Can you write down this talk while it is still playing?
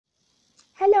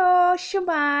Helo,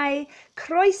 shwmai,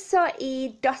 croeso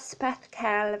I Dosbarth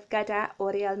Celf gyda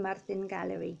Oriel Myrddin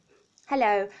Gallery.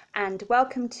 Hello and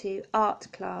welcome to Art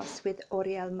Class with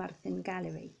Oriel Myrddin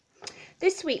Gallery.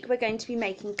 This week we're going to be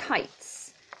making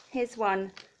kites. Here's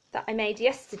one that I made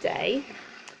yesterday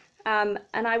and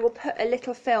I will put a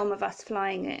little film of us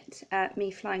flying it,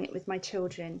 me flying it with my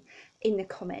children, in the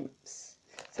comments,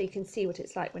 so you can see what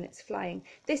it's like when it's flying.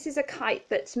 This is a kite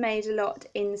that's made a lot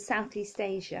in Southeast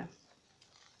Asia,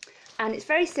 and it's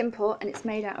very simple and it's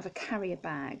made out of a carrier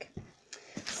bag.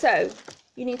 So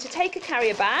you need to take a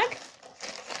carrier bag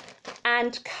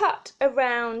and cut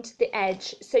around the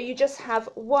edge, so you just have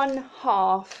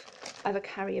 1/2 of a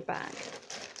carrier bag.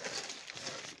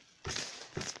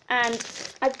 And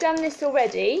I've done this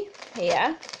already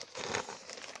here.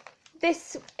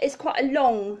 This was quite a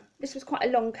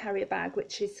long carrier bag,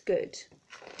 which is good.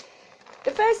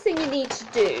 The first thing you need to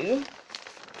do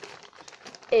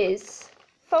is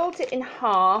fold it in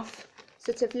half,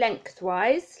 sort of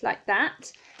lengthwise, like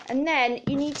that, and then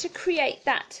you need to create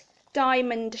that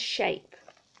diamond shape.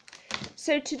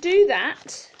 So to do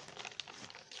that,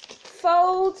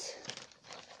 fold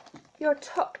your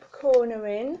top corner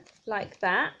in like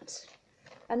that,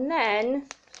 and then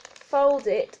fold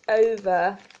it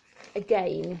over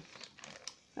again,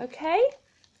 okay?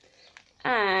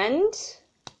 And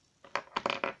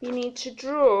you need to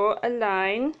draw a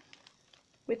line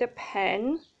with a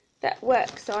pen that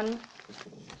works on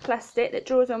plastic, that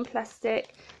draws on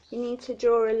plastic. You need to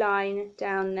draw a line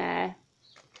down there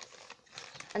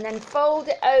and then fold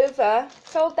it over,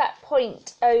 fold that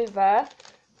point over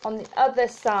on the other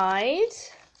side,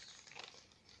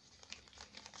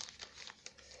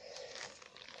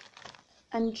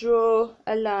 and draw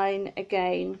a line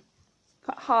again.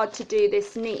 Quite hard to do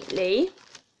this neatly,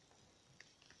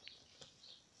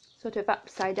 sort of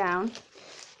upside down.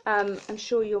 I'm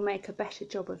sure you'll make a better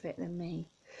job of it than me.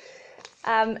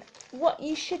 What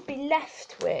you should be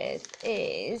left with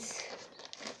is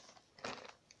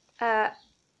a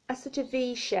sort of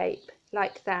V shape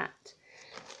like that,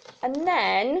 and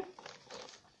then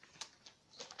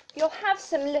you'll have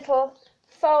some little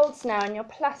folds now in your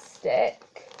plastic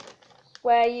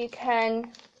where you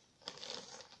can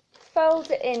fold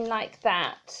it in like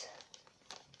that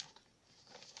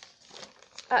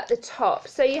at the top.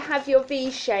 So you have your V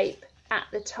shape at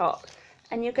the top,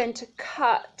 and you're going to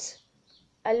cut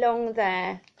along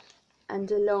there and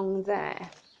along there.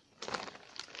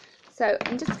 So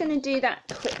I'm just going to do that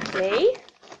quickly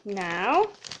now.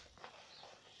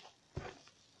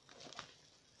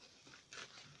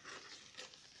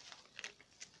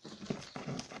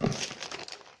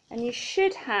 And you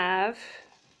should have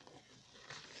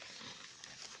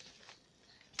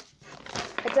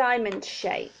a diamond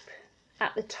shape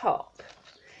at the top.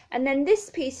 And then this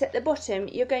piece at the bottom,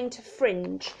 you're going to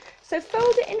fringe. So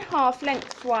fold it in half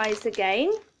lengthwise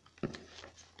again,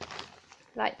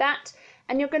 like that.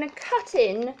 And you're going to cut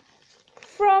in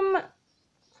from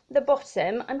the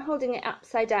bottom. I'm holding it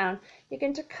upside down. You're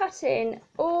going to cut in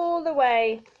all the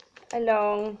way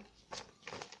along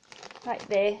like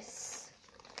this.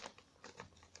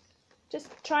 Just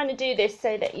trying to do this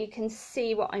so that you can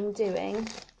see what I'm doing.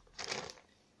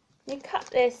 You cut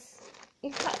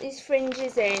these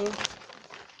fringes in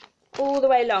all the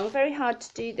way along. Very hard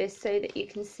to do this so that you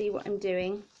can see what I'm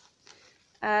doing.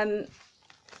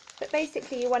 But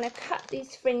basically you want to cut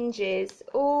these fringes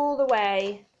all the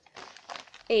way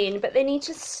in, but they need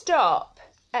to stop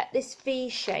at this V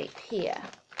shape here.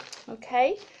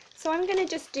 Okay, so I'm going to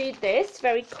just do this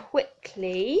very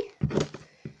quickly.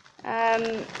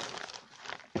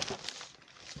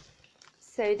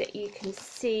 So that you can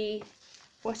see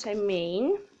what I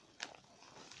mean.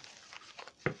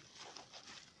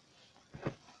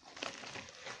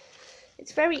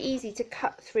 It's very easy to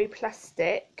cut through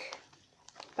plastic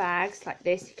bags like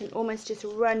this. You can almost just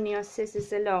run your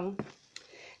scissors along.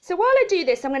 So while I do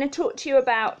this, I'm going to talk to you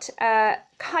about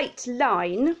kite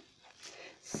line.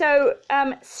 So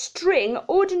string,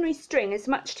 ordinary string, is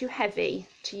much too heavy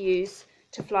to use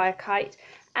to fly a kite.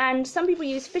 And some people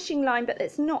use fishing line, but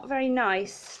it's not very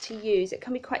nice to use. It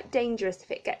can be quite dangerous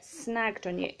if it gets snagged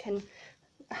on you. It can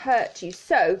hurt you.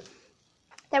 So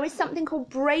there is something called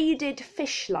braided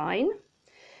fish line,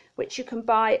 which you can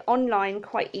buy online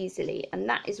quite easily, and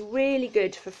that is really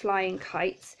good for flying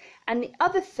kites. And the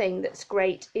other thing that's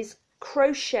great is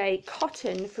crochet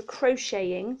cotton for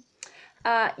crocheting.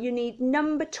 You need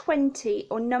number 20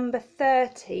 or number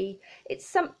 30. It's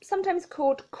sometimes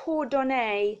called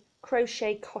cordonnet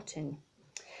crochet cotton.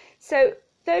 So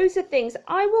those are things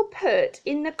I will put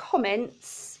in the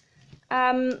comments.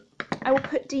 I will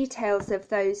put details of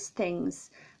those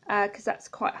things because that's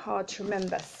quite hard to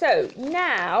remember. So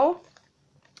now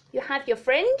you have your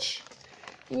fringe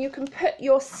and you can put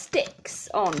your sticks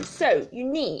on. So you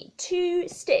need 2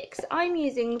 sticks. I'm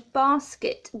using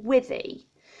basket withy,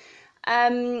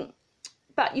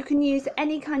 but you can use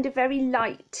any kind of very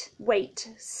lightweight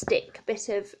stick, a bit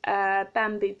of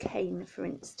bamboo cane for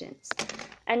instance.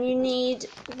 And you need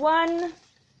 1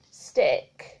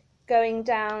 stick going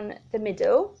down the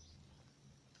middle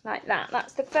like that.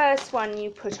 That's the first one you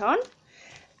put on,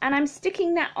 and I'm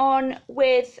sticking that on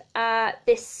with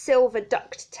this silver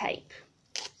duct tape,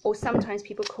 or sometimes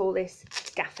people call this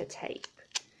gaffer tape.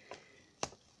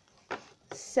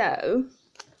 So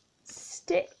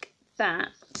stick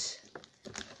that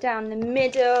down the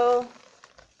middle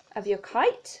of your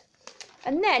kite,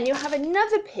 and then you have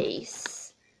another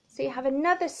piece, so you have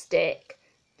another stick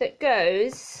that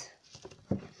goes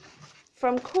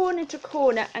from corner to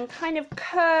corner and kind of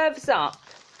curves up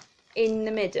in the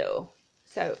middle.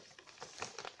 So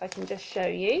if I can just show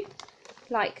you,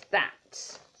 like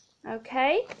that.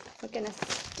 Okay, I'm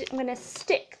gonna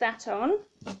stick that on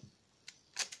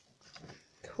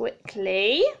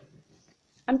quickly.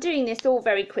 I'm doing this all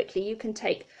very quickly. You can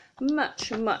take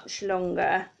much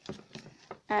longer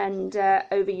and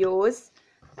over yours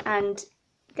and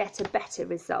get a better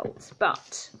result,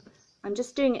 but I'm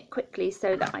just doing it quickly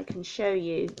so that I can show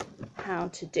you how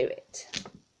to do it.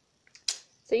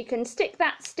 So you can stick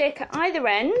that stick at either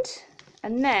end,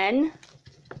 and then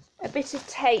a bit of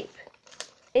tape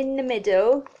in the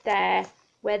middle there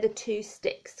where the 2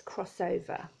 sticks cross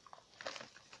over.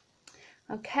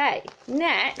 Okay,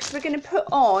 next we're going to put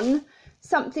on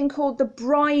something called the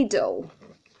bridle.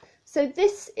 So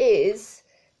this is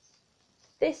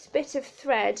this bit of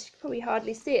thread, you can probably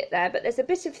hardly see it there, but there's a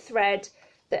bit of thread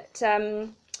that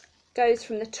goes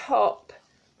from the top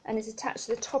and is attached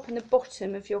to the top and the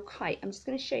bottom of your kite. I'm just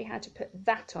going to show you how to put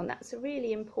that on. That's a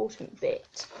really important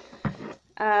bit.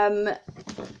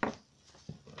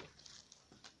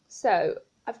 So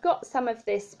I've got some of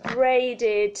this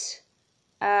braided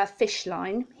fish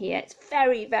line here. It's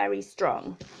very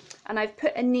strong, and I've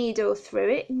put a needle through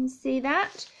it. You can see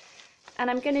that, and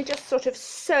I'm going to just sort of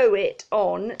sew it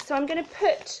on. So I'm going to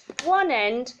put one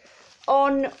end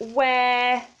on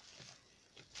where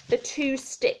the 2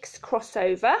 sticks cross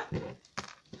over.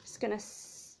 Just going to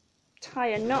tie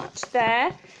a knot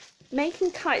there.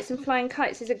 Making kites and flying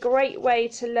kites is a great way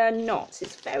to learn knots.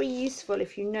 It's very useful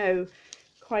if you know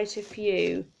quite a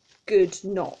few good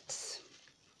knots.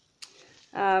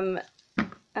 And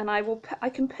I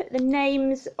can put the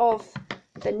names of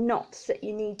the knots that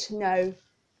you need to know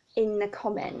in the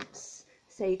comments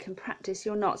so you can practice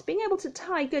your knots. Being able to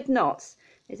tie good knots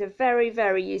is a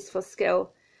very useful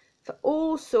skill for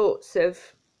all sorts of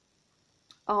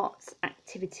arts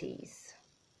activities.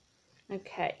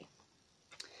 Okay,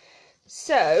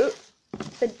 so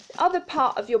the other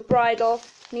part of your bridle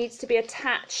needs to be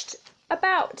attached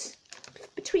about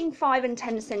between 5 and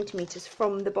 10 centimetres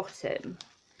from the bottom.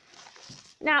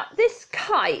 Now this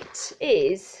kite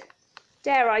is,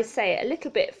 dare I say it, a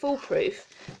little bit foolproof.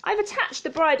 I've attached the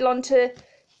bridle onto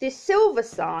the silver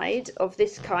side of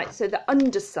this kite, so the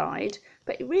underside,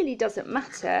 but it really doesn't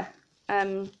matter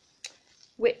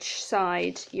which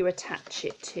side you attach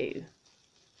it to.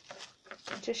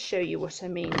 I'll just show you what I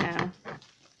mean now.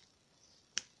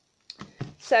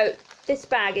 So this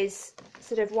bag is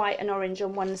sort of white and orange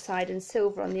on one side and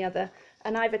silver on the other,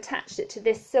 and I've attached it to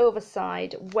this silver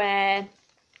side where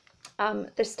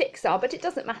the sticks are, but it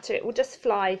doesn't matter, it will just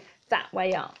fly that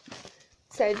way up.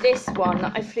 So this one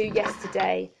that I flew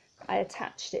yesterday, I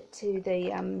attached it to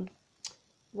the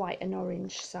white and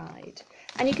orange side.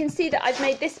 And you can see that I've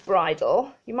made this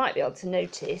bridle, you might be able to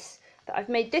notice that I've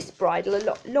made this bridle a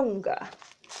lot longer.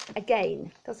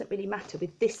 Again, doesn't really matter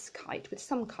with this kite, with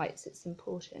some kites it's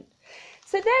important.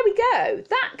 So there we go,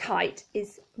 that kite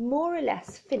is more or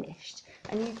less finished,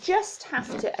 and you just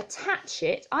have to attach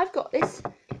it. I've got this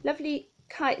lovely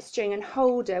kite string and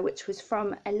holder which was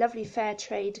from a lovely fair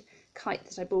trade kite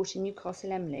that I bought in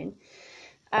Newcastle Emlyn.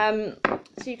 So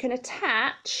you can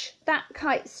attach that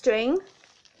kite string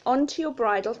onto your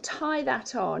bridle, tie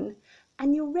that on,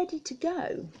 and you're ready to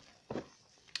go.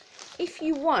 If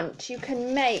you want, you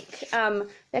can make,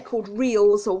 they're called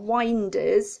reels or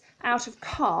winders, out of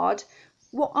card.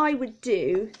 What I would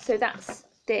do, so that's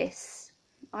this,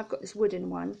 I've got this wooden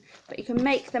one, but you can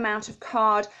make them out of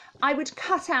card. I would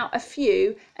cut out a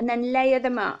few and then layer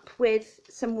them up with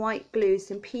some white glue,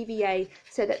 some PVA,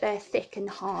 so that they're thick and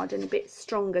hard and a bit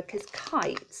stronger, because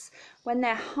kites, when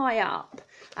they're high up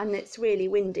and it's really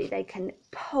windy, they can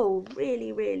pull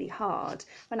really, really hard.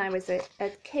 When I was a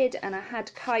kid and I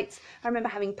had kites, I remember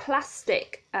having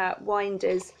plastic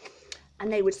winders, and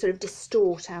they would sort of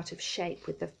distort out of shape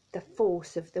with the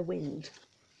force of the wind.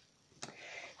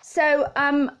 So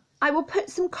I will put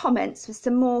some comments with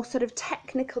some more sort of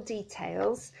technical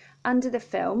details under the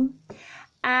film,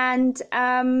 and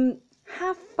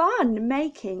have fun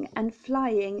making and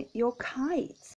flying your kite.